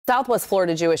Southwest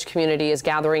Florida Jewish community is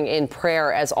gathering in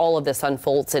prayer as all of this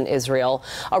unfolds in Israel.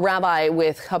 A rabbi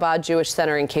with Chabad Jewish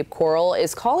Center in Cape Coral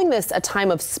is calling this a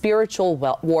time of spiritual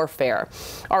warfare.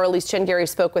 Our Elise Chengary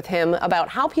spoke with him about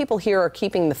how people here are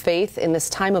keeping the faith in this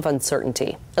time of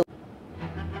uncertainty.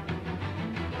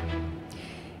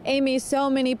 Amy, so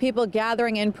many people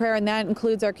gathering in prayer, and that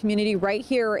includes our community right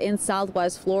here in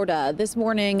Southwest Florida. This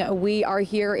morning, we are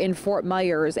here in Fort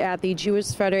Myers at the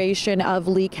Jewish Federation of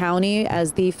Lee County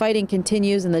as the fighting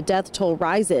continues and the death toll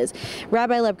rises.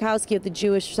 Rabbi Lebkowski at the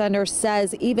Jewish Center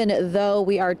says even though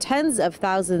we are tens of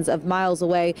thousands of miles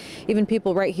away, even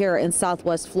people right here in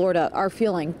Southwest Florida are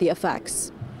feeling the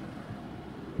effects.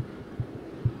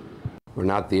 We're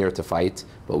not there to fight,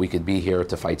 but we could be here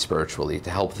to fight spiritually, to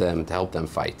help them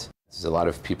fight. There's a lot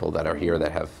of people that are here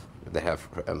that have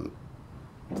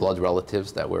blood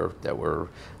relatives that were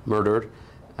murdered,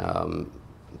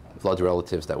 blood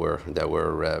relatives that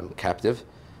were captive,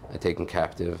 taken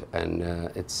captive, and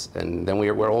then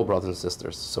we're all brothers and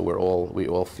sisters. So we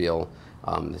all feel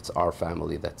it's our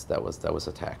family that was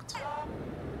attacked.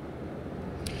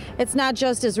 It's not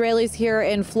just Israelis here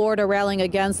in Florida rallying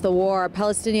against the war.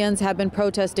 Palestinians have been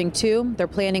protesting too. They're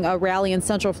planning a rally in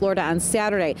Central Florida on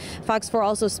Saturday. Fox 4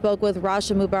 also spoke with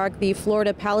Rasha Mubarak, the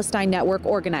Florida Palestine Network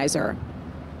organizer.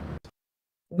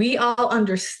 We all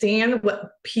understand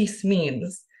what peace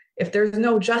means. If there's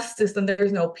no justice, then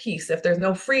there's no peace. If there's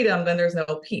no freedom, then there's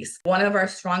no peace. One of our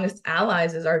strongest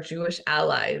allies is our Jewish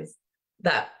allies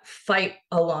that fight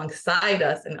alongside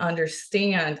us and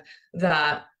understand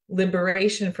that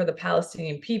liberation for the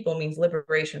Palestinian people means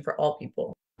liberation for all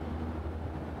people.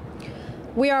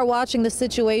 We are watching the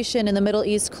situation in the Middle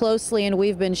East closely, and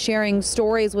we've been sharing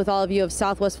stories with all of you of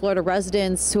Southwest Florida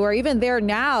residents who are even there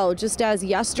now. Just as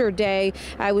yesterday,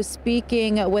 I was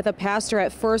speaking with a pastor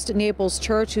at First Naples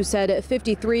Church who said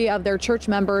 53 of their church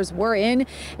members were in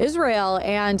Israel,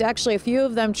 and actually a few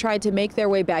of them tried to make their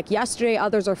way back yesterday.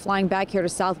 Others are flying back here to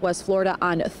Southwest Florida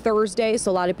on Thursday,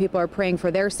 so a lot of people are praying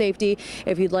for their safety.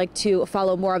 If you'd like to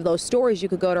follow more of those stories, you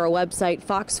could go to our website,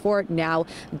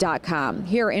 fox4now.com.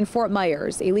 Here in Fort Myers,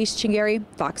 Elise Chengary,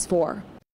 Fox 4.